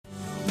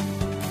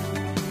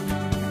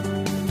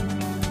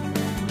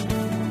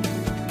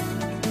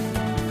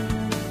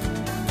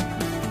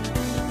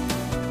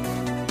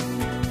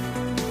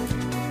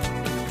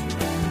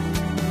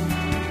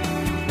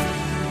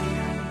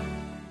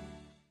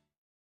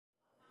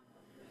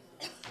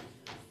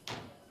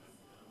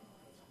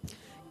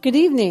Good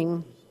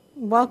evening.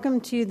 Welcome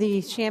to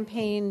the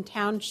Champaign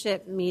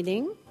Township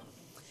meeting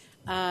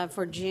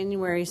for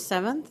January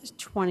 7th,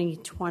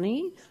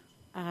 2020.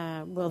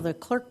 Will the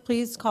clerk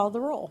please call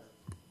the roll?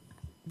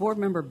 Board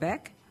Member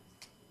Beck.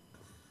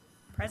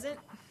 Present.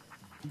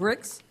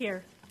 Bricks.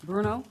 Here.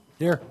 Bruno.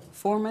 Here.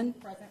 Foreman.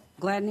 Present.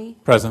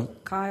 Gladney.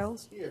 Present.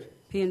 Kyles. Here.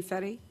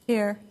 Pianfetti.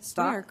 Here.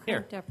 Stock. We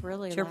are cranked up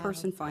really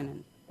Chairperson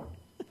Finan.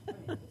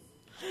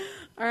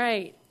 All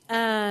right.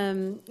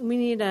 We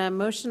need a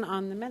motion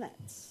on the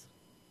minutes.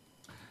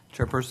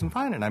 Chairperson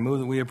Finan, I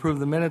move that we approve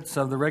the minutes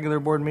of the regular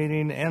board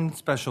meeting and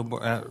special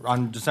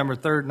on December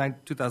 3rd,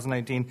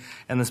 2019,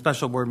 and the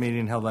special board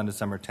meeting held on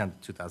December 10th,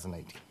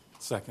 2019.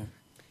 Second.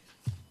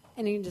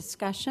 Any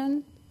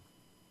discussion?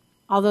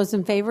 All those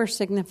in favor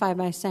signify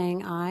by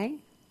saying aye.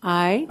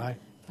 Aye. Aye.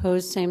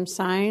 Opposed, same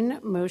sign.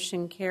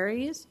 Motion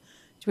carries.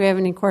 Do we have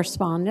any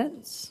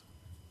correspondence?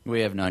 We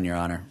have none, Your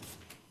Honor.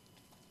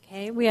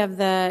 Okay, we have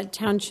the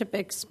township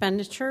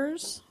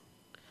expenditures.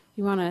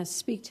 You want to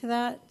speak to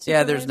that?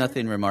 Yeah, there's Supervisor?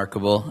 nothing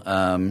remarkable,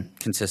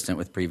 consistent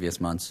with previous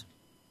months.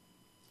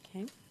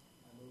 Okay.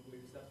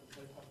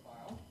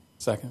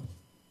 Second.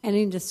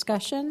 Any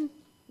discussion?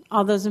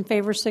 All those in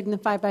favor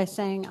signify by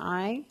saying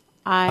aye.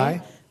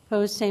 Aye.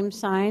 Opposed, same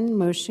sign.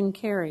 Motion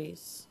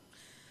carries.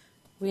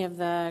 We have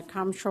the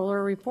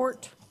comptroller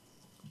report.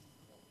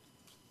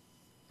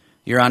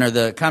 Your Honor,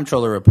 the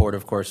comptroller report,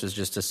 of course, is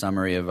just a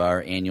summary of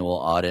our annual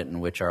audit in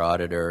which our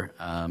auditor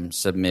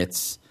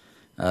submits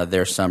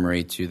their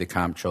summary to the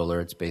comptroller.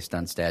 It's based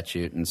on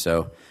statute, and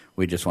so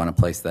we just want to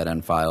place that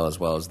on file as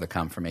well as the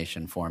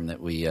confirmation form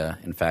that we,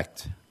 in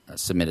fact,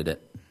 submitted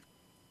it.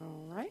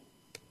 All right.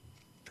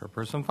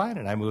 Chairperson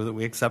Finan, I move that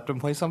we accept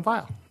and place on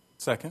file.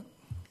 Second.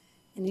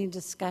 Any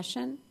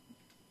discussion?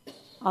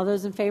 All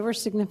those in favor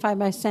signify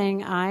by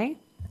saying aye.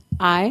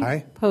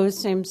 Aye. Opposed,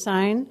 same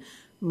sign.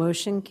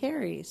 Motion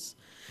carries.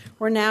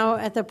 We're now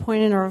at the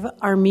point in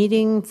our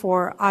meeting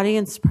for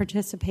audience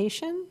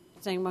participation.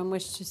 Does anyone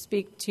wish to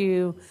speak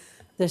to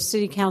the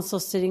city council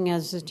sitting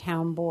as a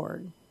town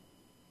board?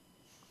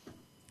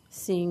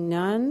 Seeing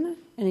none.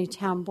 Any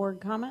town board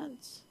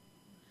comments?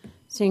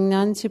 Seeing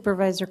none.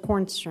 Supervisor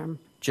Kornstrom.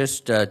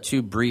 Just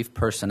two brief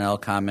personnel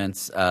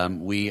comments.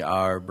 We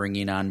are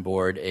bringing on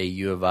board a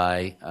U of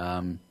I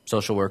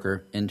social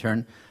worker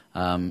intern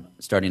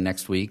starting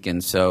next week,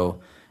 and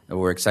so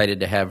we're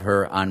excited to have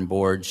her on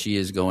board. She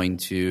is going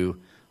to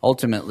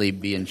ultimately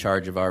be in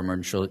charge of our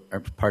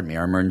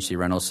emergency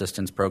rental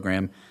assistance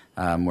program.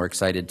 We're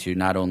excited to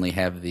not only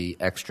have the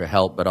extra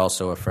help, but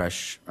also a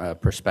fresh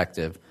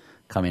perspective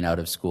coming out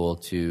of school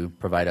to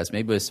provide us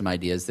maybe with some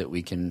ideas that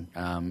we can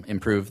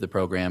improve the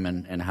program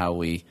and how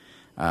we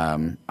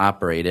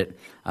operate it.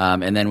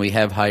 And then we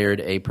have hired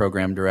a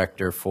program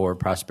director for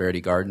Prosperity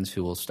Gardens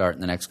who will start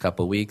in the next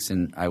couple of weeks,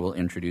 and I will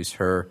introduce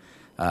her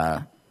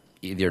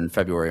either in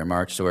February or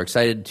March. So we're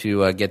excited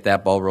to get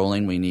that ball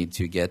rolling. We need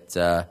to get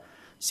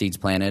seeds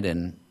planted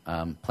and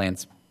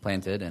plants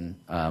planted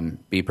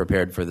and be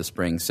prepared for the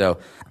spring. So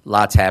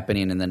lots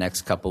happening in the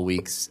next couple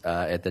weeks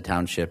at the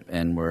township,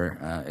 and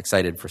we're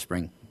excited for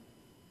spring.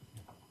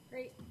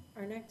 Great.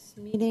 Our next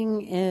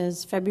meeting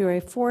is February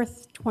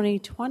 4th,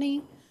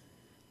 2020.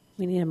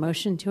 We need a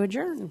motion to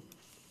adjourn.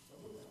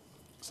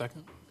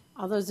 Second.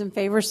 All those in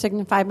favor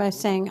signify by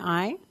saying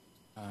aye.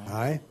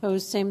 Aye.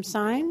 Opposed, same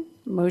sign.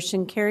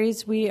 Motion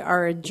carries. We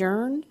are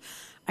adjourned.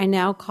 I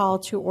now call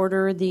to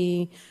order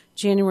the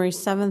January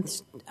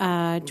 7th,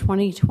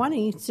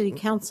 2020 City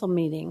Council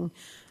meeting.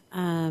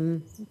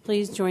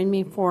 Please join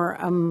me for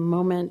a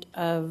moment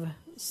of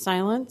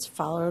silence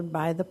followed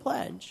by the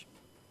pledge.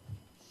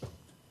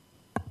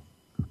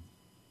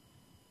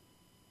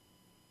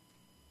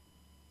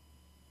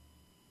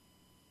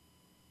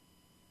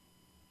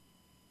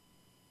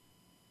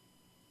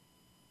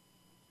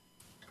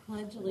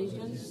 Pledge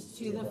allegiance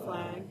to the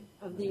flag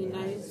of the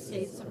United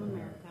States of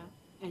America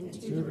and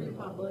to the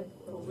republic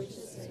for which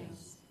it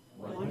stands,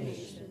 one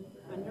nation,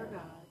 under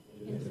God,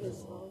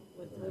 indivisible,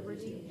 with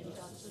liberty and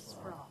justice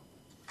for all.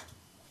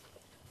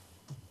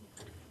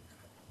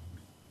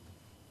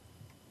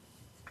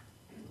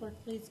 Clerk,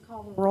 please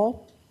call the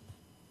roll.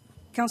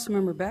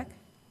 Councilmember Beck.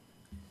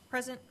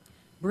 Present.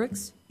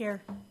 Bricks.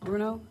 Here.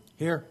 Bruno.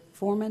 Here.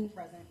 Foreman.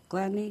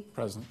 Gladney.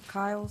 Present.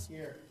 Kyles.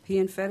 Here.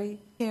 Pianfetti.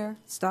 Here.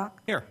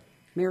 Stock. Here.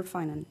 Mayor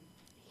Finan.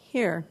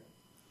 Here.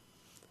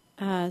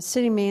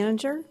 City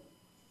Manager.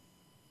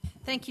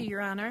 Thank you,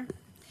 Your Honor.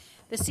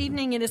 This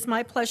evening, it is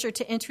my pleasure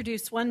to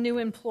introduce one new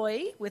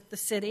employee with the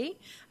city.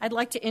 I'd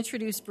like to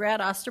introduce Brad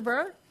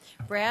Osterberg.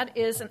 Brad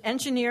is an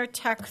engineer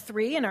Tech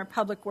 3 in our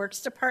Public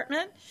Works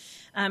Department.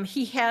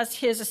 He has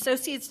his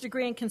associate's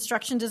degree in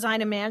construction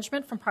design and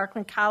management from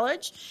Parkland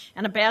College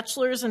and a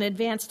bachelor's in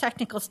advanced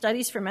technical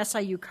studies from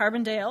SIU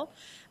Carbondale.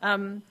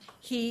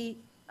 He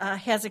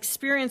has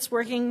experience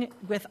working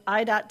with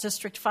IDOT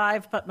District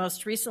 5, but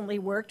most recently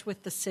worked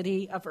with the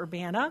city of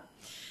Urbana.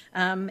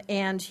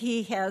 And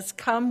he has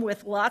come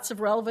with lots of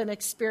relevant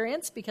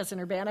experience because in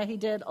Urbana he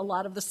did a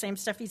lot of the same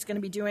stuff he's going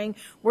to be doing,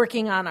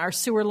 working on our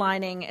sewer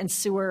lining and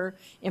sewer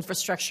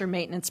infrastructure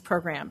maintenance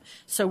program.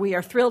 So we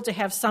are thrilled to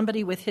have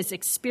somebody with his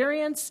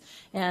experience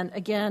and,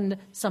 again,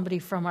 somebody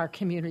from our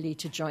community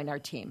to join our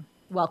team.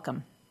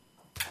 Welcome.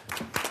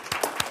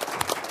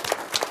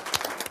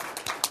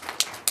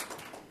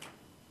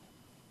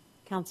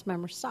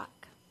 Councilmember Stock.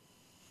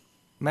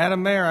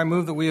 Madam Mayor, I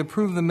move that we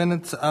approve the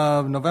minutes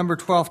of November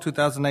 12,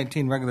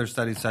 2019 regular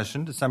study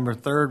session, December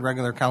 3rd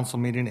regular council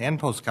meeting and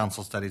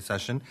post-council study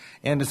session,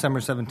 and December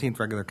 17th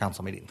regular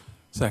council meeting.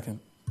 Second.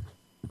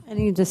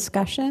 Any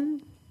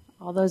discussion?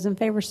 All those in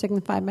favor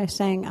signify by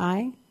saying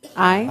aye.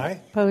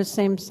 Aye. Opposed,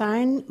 same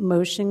sign.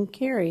 Motion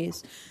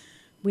carries.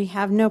 We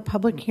have no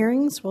public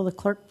hearings. Will the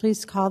clerk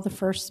please call the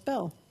first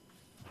bill?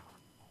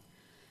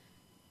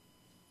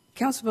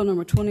 Council Bill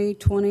number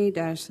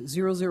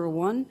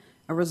 2020-001,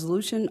 a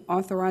resolution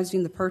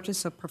authorizing the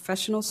purchase of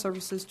professional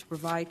services to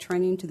provide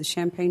training to the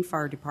Champaign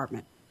Fire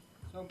Department.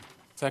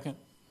 Second.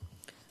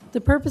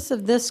 The purpose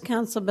of this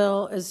council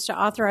bill is to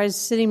authorize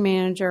the city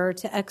manager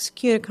to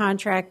execute a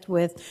contract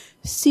with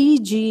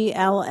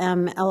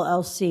CGLM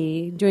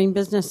LLC, doing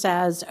business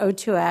as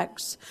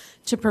O2X,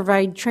 to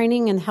provide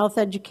training and health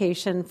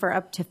education for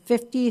up to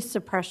 50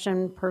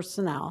 suppression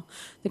personnel.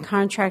 The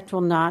contract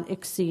will not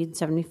exceed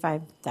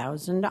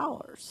 $75,000.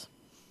 Are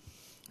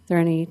there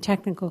any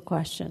technical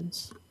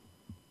questions?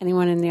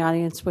 Anyone in the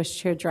audience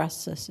wish to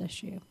address this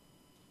issue?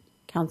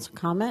 Council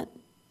comment?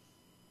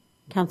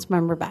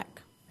 Councilmember Beck.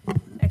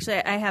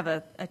 Actually, I have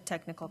a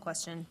technical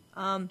question.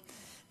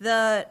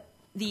 The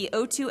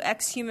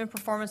O2X Human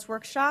Performance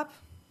Workshop.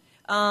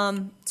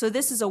 So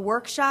this is a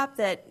workshop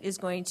that is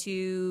going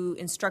to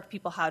instruct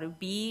people how to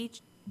be.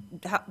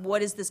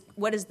 What is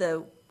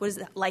the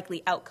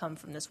likely outcome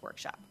from this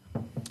workshop?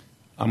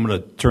 I'm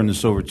going to turn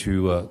this over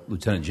to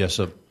Lieutenant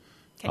Jessup,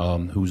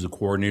 Okay. who's the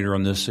coordinator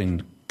on this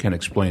and can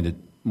explain it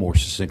more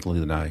succinctly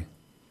than I.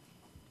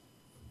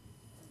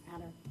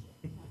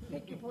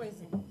 Pick your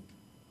poison.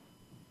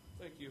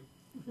 Thank you.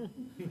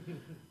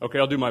 Okay,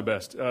 I'll do my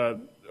best.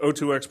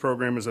 O2X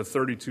program is a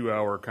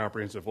 32-hour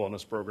comprehensive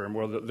wellness program.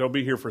 Well, they'll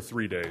be here for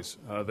 3 days.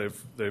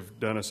 They've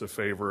done us a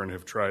favor and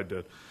have tried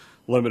to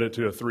limit it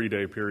to a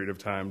 3-day period of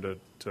time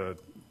to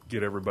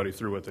get everybody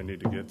through what they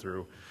need to get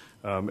through.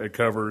 It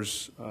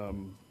covers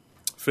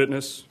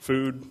fitness,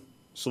 food,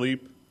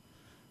 sleep,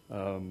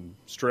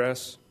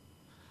 stress.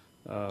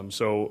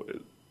 So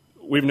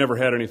we've never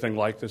had anything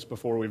like this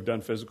before. We've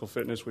done physical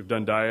fitness, we've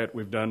done diet,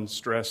 we've done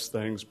stress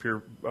things,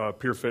 peer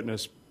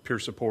fitness, peer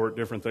support,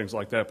 different things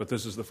like that. But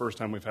this is the first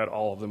time we've had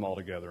all of them all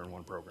together in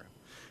one program.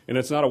 And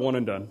it's not a one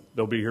and done.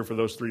 They'll be here for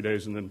those 3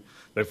 days, and then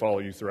they follow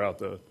you throughout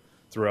the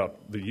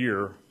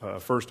year,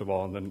 first of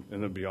all, and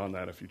then beyond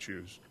that if you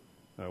choose,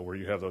 where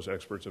you have those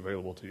experts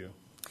available to you.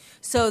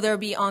 So there'll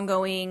be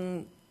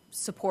ongoing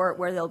support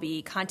where they'll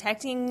be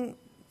contacting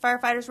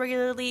firefighters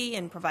regularly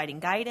and providing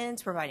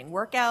guidance, providing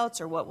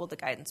workouts, or what will the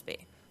guidance be?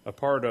 A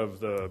part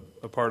of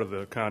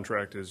the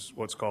contract is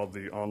what's called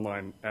the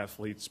Online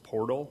Athletes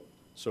Portal.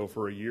 So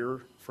for a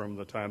year from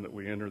the time that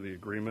we enter the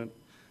agreement,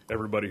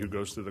 everybody who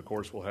goes through the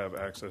course will have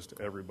access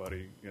to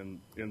everybody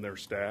in their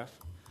staff,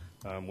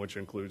 which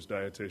includes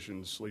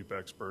dietitians, sleep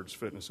experts,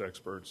 fitness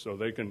experts. So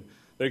they can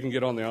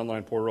get on the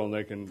online portal and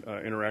they can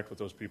interact with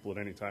those people at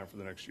any time for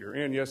the next year.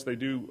 And yes, they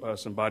do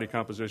some body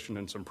composition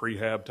and some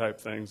prehab type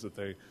things that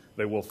they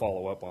will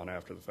follow up on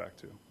after the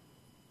fact too.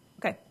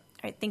 Okay.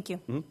 All right. Thank you.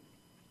 Mm-hmm.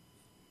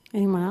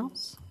 Anyone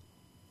else?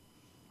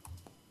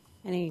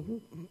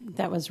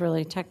 That was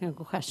really a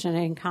technical question.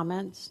 Any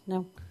comments? No?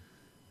 All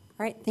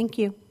right, thank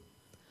you.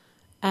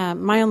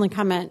 My only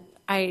comment,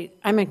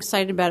 I'm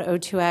excited about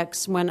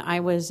O2X. When I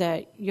was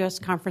at U.S.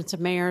 Conference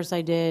of Mayors,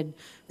 I did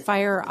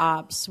fire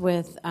ops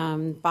with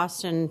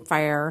Boston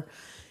Fire,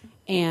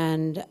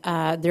 and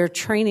their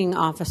training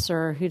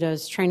officer who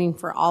does training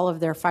for all of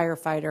their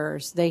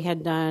firefighters, they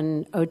had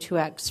done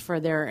O2X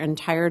for their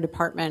entire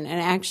department and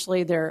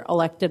actually their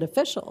elected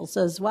officials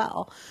as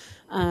well.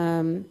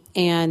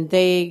 And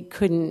they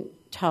couldn't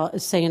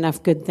say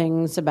enough good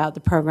things about the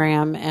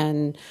program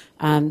and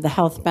the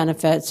health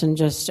benefits and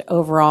just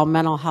overall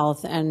mental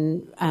health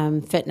and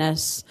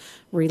fitness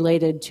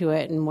related to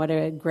it, and what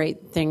a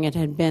great thing it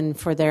had been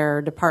for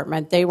their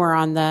department. They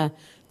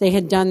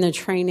had done the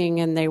training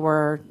and they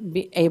were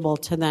able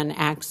to then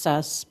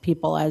access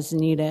people as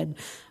needed,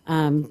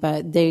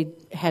 but they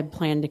had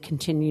planned to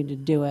continue to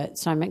do it.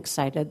 So I'm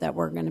excited that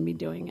we're going to be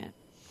doing it.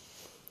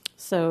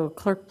 So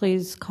clerk,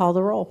 please call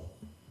the roll.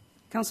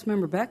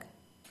 Councilmember Beck,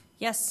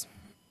 Yes.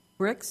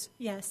 Bricks,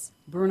 Yes.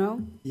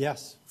 Bruno,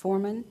 Yes.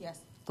 Foreman,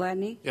 Yes.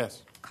 Gladney,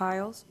 Yes.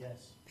 Kyles,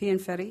 Yes.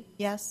 Pianfetti,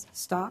 Yes.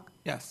 Stock,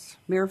 Yes.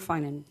 Mayor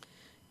Finan.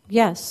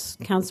 Yes,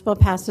 council bill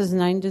passes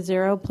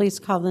 9-0. Please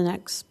call the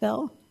next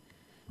bill.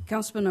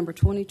 Council Bill number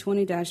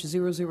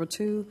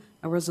 2020-002,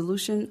 a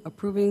resolution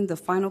approving the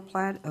final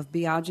plat of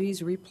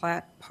Biaggi's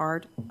replat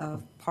part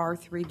of Par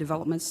 3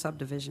 Development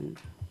Subdivision.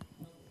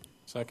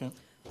 Second.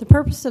 The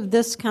purpose of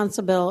this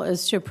council bill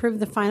is to approve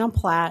the final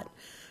plat,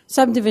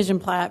 subdivision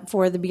plat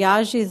for the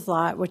Biaggi's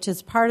lot, which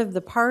is part of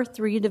the Par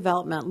 3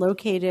 development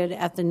located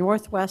at the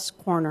northwest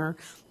corner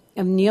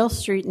of Neal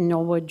Street and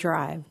Knollwood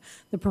Drive.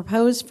 The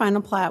proposed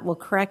final plat will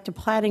correct a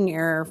platting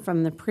error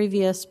from the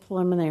previous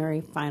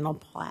preliminary final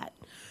plat.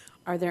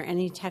 Are there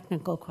any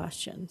technical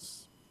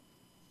questions?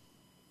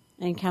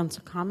 Any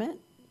council comment?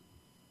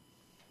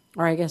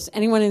 Or I guess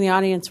anyone in the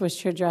audience wish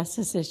to address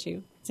this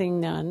issue? Seeing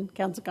none.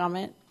 Council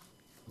comment?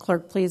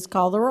 Clerk, please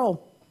call the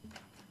roll.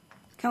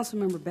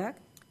 Councilmember Beck?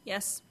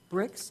 Yes.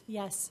 Briggs?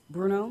 Yes.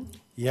 Bruno?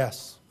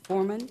 Yes.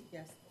 Foreman?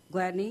 Yes.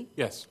 Gladney?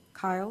 Yes.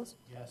 Kyles?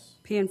 Yes.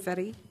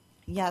 Pianfetti?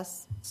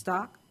 Yes.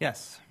 Stock?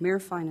 Yes. Mayor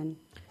Finan.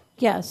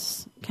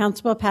 Yes.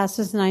 Council bill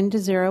passes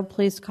 9-0.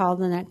 Please call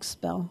the next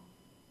bill.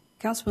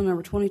 Council Bill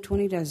number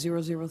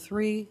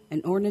 2020-003,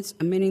 an ordinance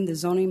amending the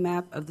zoning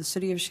map of the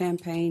City of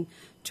Champaign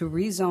to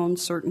rezone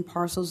certain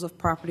parcels of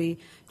property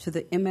to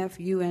the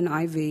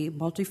MFUNIV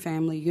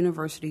Multifamily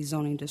University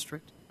Zoning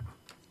District.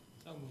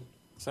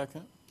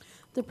 Second.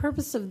 The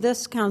purpose of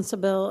this council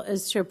bill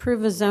is to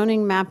approve a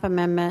zoning map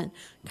amendment,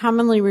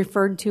 commonly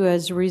referred to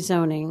as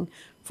rezoning,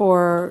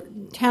 for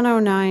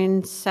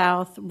 1009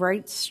 South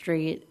Wright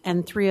Street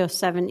and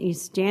 307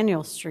 East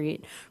Daniel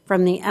Street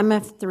from the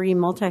MF3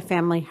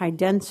 Multifamily High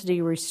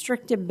Density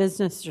Restricted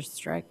Business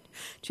District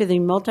to the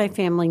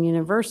Multifamily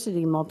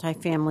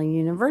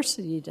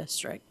University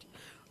District.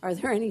 Are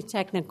there any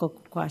technical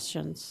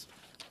questions?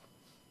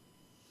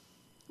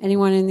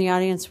 Anyone in the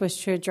audience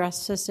wish to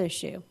address this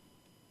issue?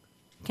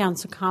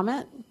 Council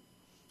comment?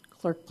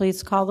 Clerk,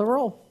 please call the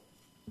roll.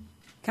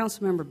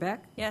 Councilmember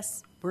Beck?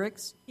 Yes.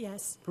 Briggs?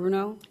 Yes.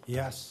 Bruno?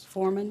 Yes.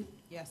 Foreman?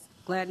 Yes.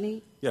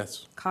 Gladney?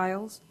 Yes.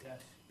 Kyles? Yes.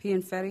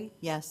 Pianfetti?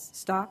 Yes.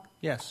 Stock?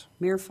 Yes.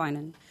 Mayor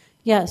Finan.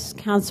 Yes,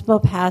 council bill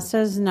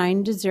passes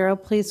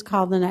 9-0. Please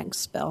call the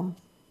next bill.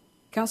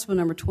 Council Bill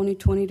number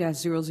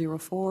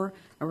 2020-004,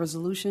 a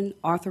resolution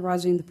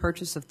authorizing the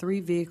purchase of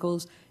 3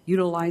 vehicles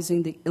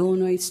utilizing the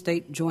Illinois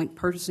State Joint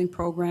Purchasing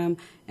Program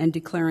and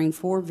declaring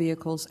 4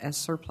 vehicles as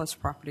surplus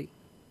property.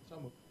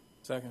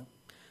 Second.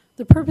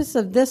 The purpose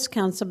of this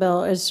council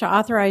bill is to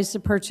authorize the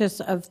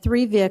purchase of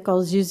 3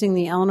 vehicles using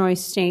the Illinois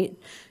State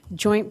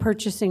Joint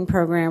Purchasing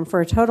Program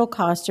for a total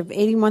cost of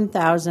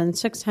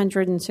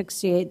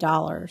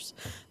 $81,668.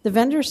 The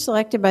vendors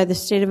selected by the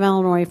state of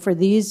Illinois for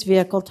these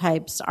vehicle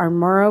types are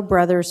Morrow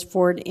Brothers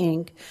Ford,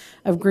 Inc.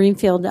 of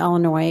Greenfield,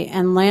 Illinois,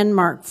 and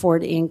Landmark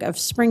Ford, Inc. of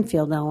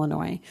Springfield,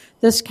 Illinois.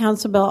 This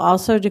council bill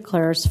also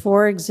declares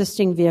 4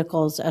 existing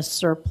vehicles as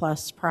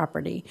surplus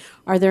property.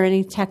 Are there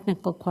any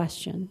technical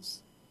questions?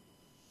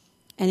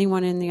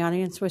 Anyone in the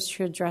audience wish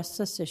to address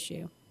this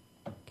issue?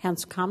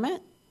 Council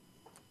comment?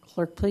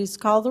 Clerk, please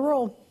call the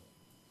roll.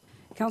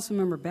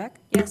 Councilmember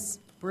Beck? Yes.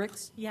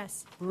 Briggs?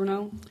 Yes.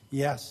 Bruno?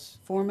 Yes.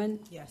 Foreman?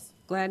 Yes.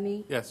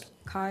 Gladney? Yes.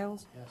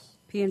 Kyles? Yes.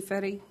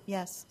 Pianfetti?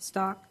 Yes.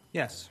 Stock?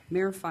 Yes.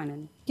 Mayor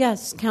Finan.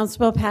 Yes, council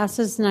bill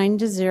passes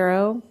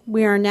 9-0.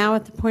 We are now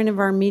at the point of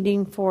our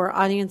meeting for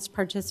audience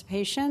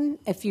participation.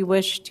 If you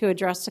wish to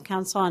address the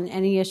council on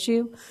any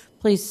issue,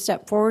 please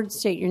step forward,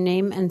 state your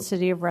name and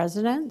city of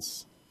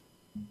residence.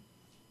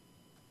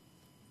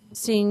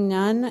 Seeing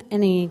none,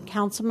 any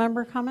council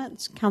member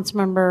comments?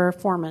 Councilmember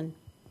Foreman.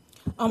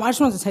 I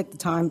just wanted to take the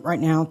time right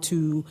now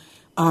to,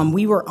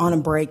 we were on a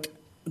break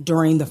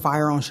during the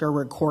fire on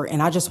Sherwood Court, and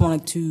I just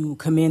wanted to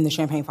commend the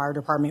Champaign Fire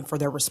Department for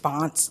their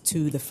response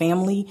to the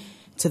family,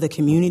 to the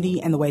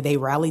community, and the way they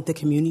rallied the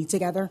community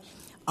together.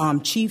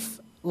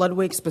 Chief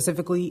Ludwig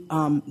specifically,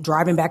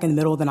 driving back in the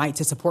middle of the night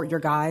to support your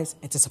guys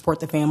and to support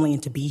the family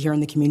and to be here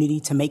in the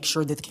community, to make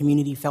sure that the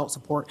community felt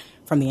support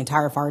from the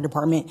entire fire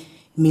department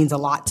means a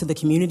lot to the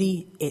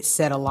community. It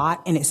said a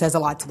lot, and it says a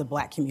lot to the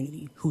black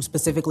community, who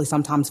specifically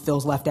sometimes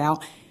feels left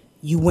out.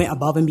 You went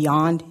above and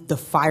beyond. The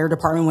fire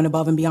department went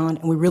above and beyond,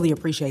 and we really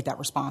appreciate that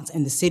response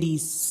and the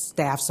city's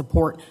staff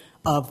support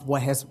of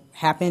what has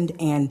happened,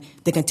 and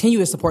the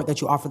continuous support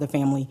that you offer the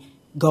family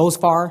goes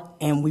far,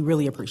 and we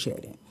really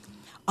appreciate it.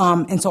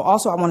 And so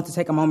also I wanted to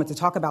take a moment to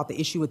talk about the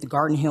issue with the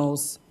Garden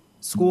Hills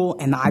School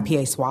and the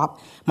IPA swap.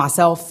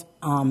 Myself,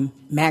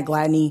 Matt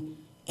Gladney,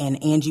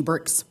 and Angie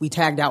Bricks, we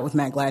tagged out with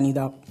Matt Gladney,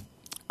 though,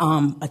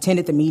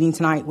 attended the meeting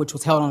tonight, which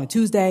was held on a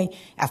Tuesday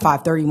at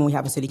 5:30 when we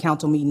have a city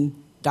council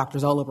meeting. Dr.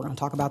 Zola, we're going to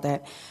talk about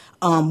that.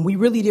 We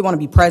really did want to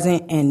be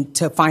present and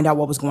to find out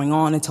what was going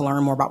on and to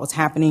learn more about what's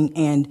happening.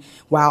 And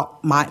while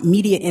my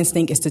immediate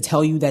instinct is to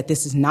tell you that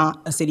this is not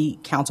a city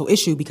council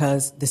issue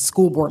because the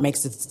school board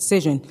makes this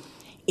decision,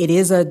 it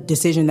is a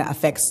decision that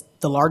affects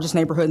the largest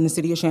neighborhood in the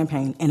city of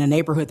Champaign and a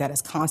neighborhood that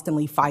is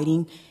constantly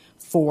fighting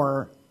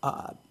for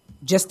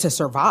just to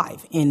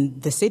survive in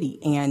the city.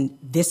 And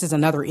this is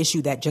another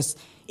issue that just,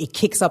 it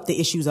kicks up the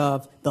issues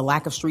of the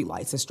lack of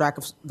streetlights,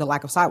 the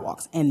lack of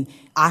sidewalks. And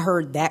I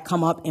heard that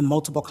come up in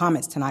multiple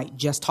comments tonight,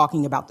 just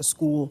talking about the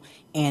school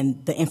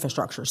and the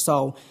infrastructure.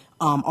 So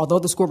although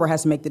the school board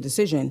has to make the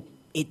decision,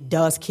 it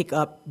does kick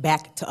up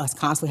back to us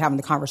constantly having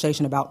the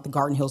conversation about the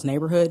Garden Hills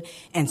neighborhood.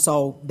 And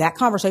so that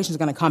conversation is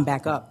going to come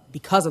back up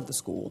because of the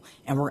school,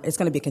 and it's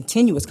going to be a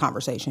continuous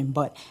conversation.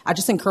 But I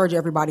just encourage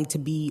everybody to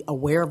be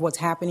aware of what's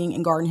happening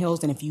in Garden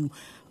Hills, and if you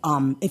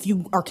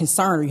are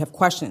concerned or you have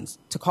questions,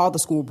 to call the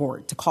school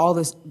board, to call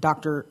this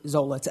Dr.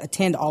 Zola, to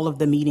attend all of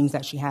the meetings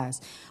that she has.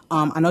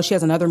 I know she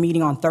has another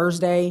meeting on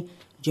Thursday,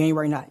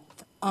 January 9th,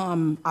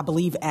 I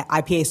believe at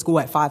IPA school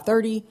at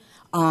 5:30,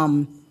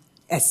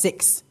 at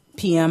 6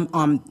 p.m.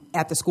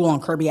 At the school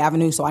on Kirby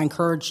Avenue. So I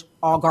encourage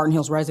all Garden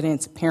Hills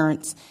residents,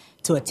 parents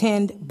to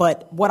attend.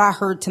 But what I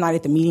heard tonight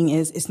at the meeting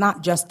is it's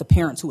not just the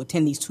parents who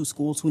attend these two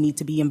schools who need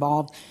to be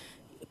involved.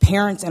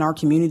 Parents in our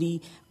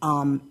community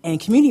and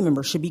community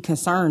members should be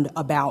concerned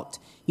about,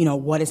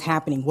 what is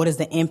happening, what is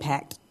the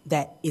impact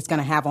that it's going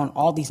to have on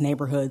all these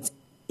neighborhoods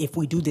if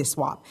we do this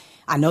swap.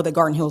 I know that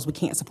Garden Hills, we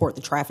can't support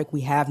the traffic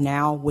we have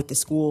now with the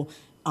school,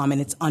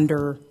 and it's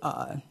under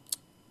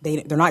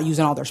they're not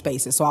using all their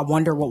spaces. So I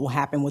wonder what will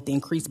happen with the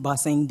increased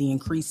busing, the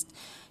increased,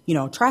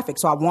 traffic.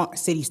 So I want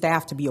city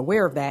staff to be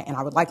aware of that, and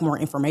I would like more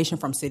information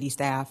from city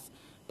staff,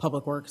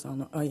 Public Works. I don't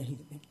know. Oh yeah,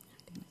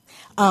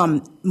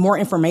 more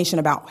information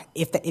about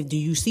if do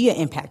you see an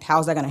impact? How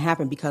is that going to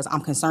happen? Because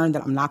I'm concerned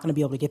that I'm not going to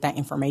be able to get that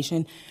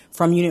information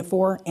from Unit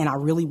 4, and I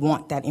really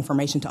want that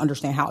information to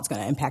understand how it's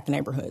going to impact the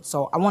neighborhood.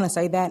 So I want to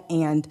say that,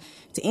 and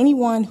to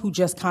anyone who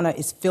just kind of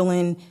is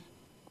feeling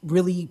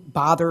really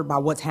bothered by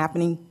what's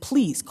happening,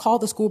 please call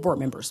the school board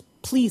members.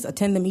 Please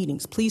attend the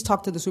meetings. Please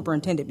talk to the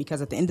superintendent,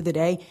 because at the end of the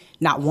day,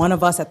 not one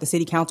of us at the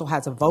city council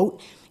has a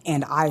vote.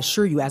 And I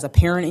assure you, as a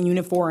parent in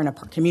Unit 4 and a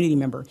community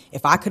member,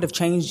 if I could have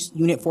changed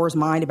Unit 4's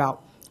mind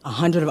about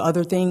 100 of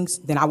other things,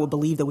 then I would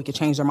believe that we could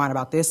change their mind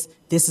about this.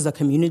 This is a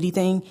community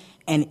thing,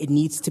 and it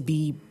needs to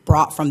be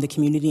brought from the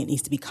community. It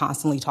needs to be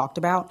constantly talked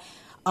about.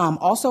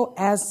 Also,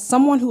 as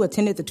someone who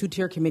attended the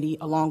two-tier committee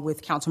along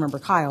with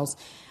Councilmember Kyles,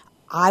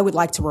 I would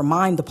like to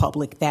remind the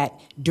public that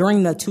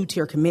during the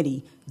two-tier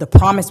committee, the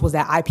promise was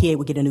that IPA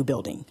would get a new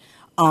building.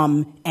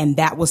 And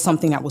that was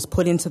something that was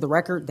put into the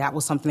record. That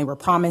was something they were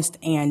promised.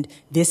 And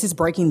this is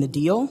breaking the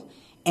deal.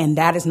 And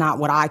that is not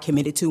what I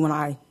committed to when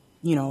I,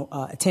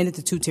 attended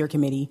the two-tier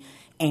committee.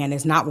 And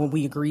it's not what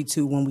we agreed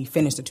to when we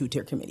finished the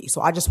two-tier committee. So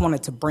I just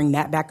wanted to bring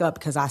that back up,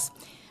 because I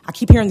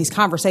keep hearing these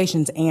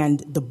conversations, and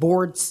the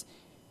board's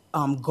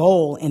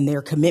goal and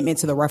their commitment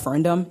to the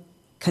referendum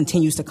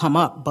continues to come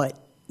up. But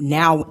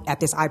now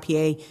at this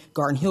IPA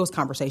Garden Hills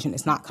conversation,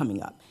 it's not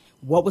coming up.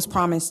 What was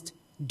promised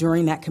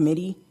during that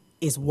committee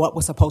is what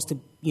was supposed to,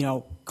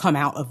 come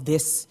out of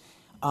this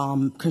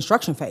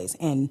construction phase.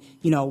 And,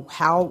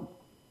 how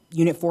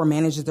Unit 4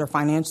 manages their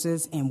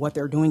finances and what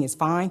they're doing is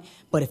fine.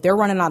 But if they're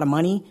running out of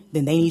money,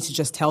 then they need to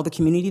just tell the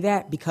community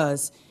that,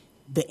 because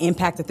the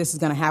impact that this is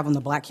going to have on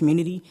the black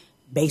community,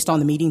 based on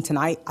the meeting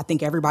tonight, I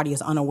think everybody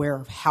is unaware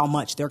of how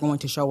much they're going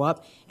to show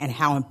up and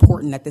how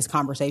important that this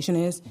conversation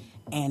is.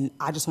 And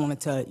I just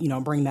wanted to,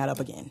 bring that up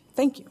again.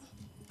 Thank you.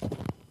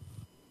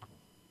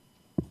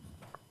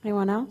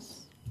 Anyone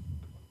else?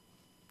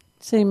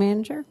 City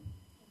Manager?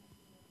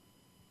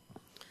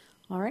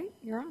 All right,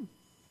 you're on.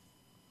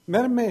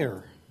 Madam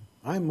Mayor,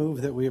 I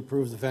move that we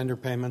approve the vendor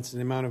payments in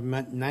the amount of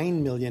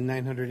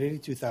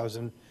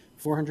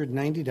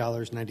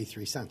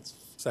 $9,982,490.93.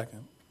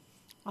 Second.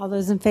 All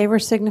those in favor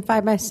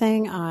signify by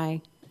saying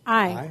aye.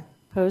 Aye.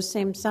 Opposed,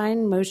 same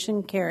sign.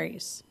 Motion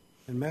carries.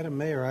 And Madam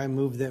Mayor, I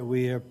move that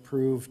we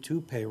approve two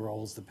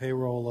payrolls, the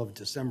payroll of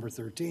December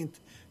 13th,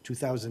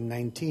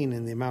 2019,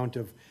 in the amount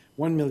of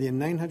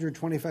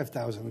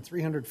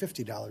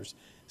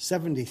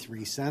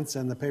 $1,925,350.73,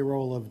 and the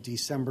payroll of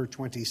December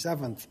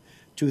 27th,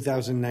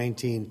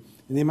 2019,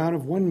 in the amount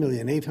of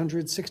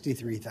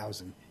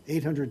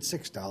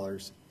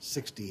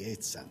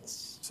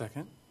 $1,863,806.68.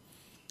 Second.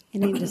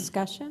 Any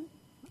discussion?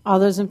 All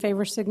those in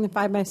favor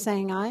signify by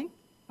saying aye.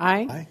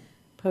 Aye. Aye.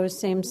 Opposed,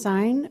 same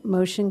sign.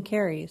 Motion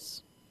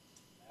carries.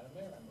 Madam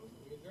Mayor, I move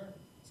that we adjourn.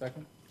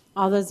 Second.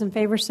 All those in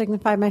favor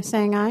signify by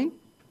saying aye.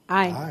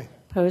 Aye. Aye.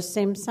 Opposed,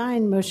 same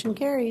sign. Motion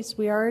carries.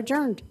 We are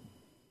adjourned.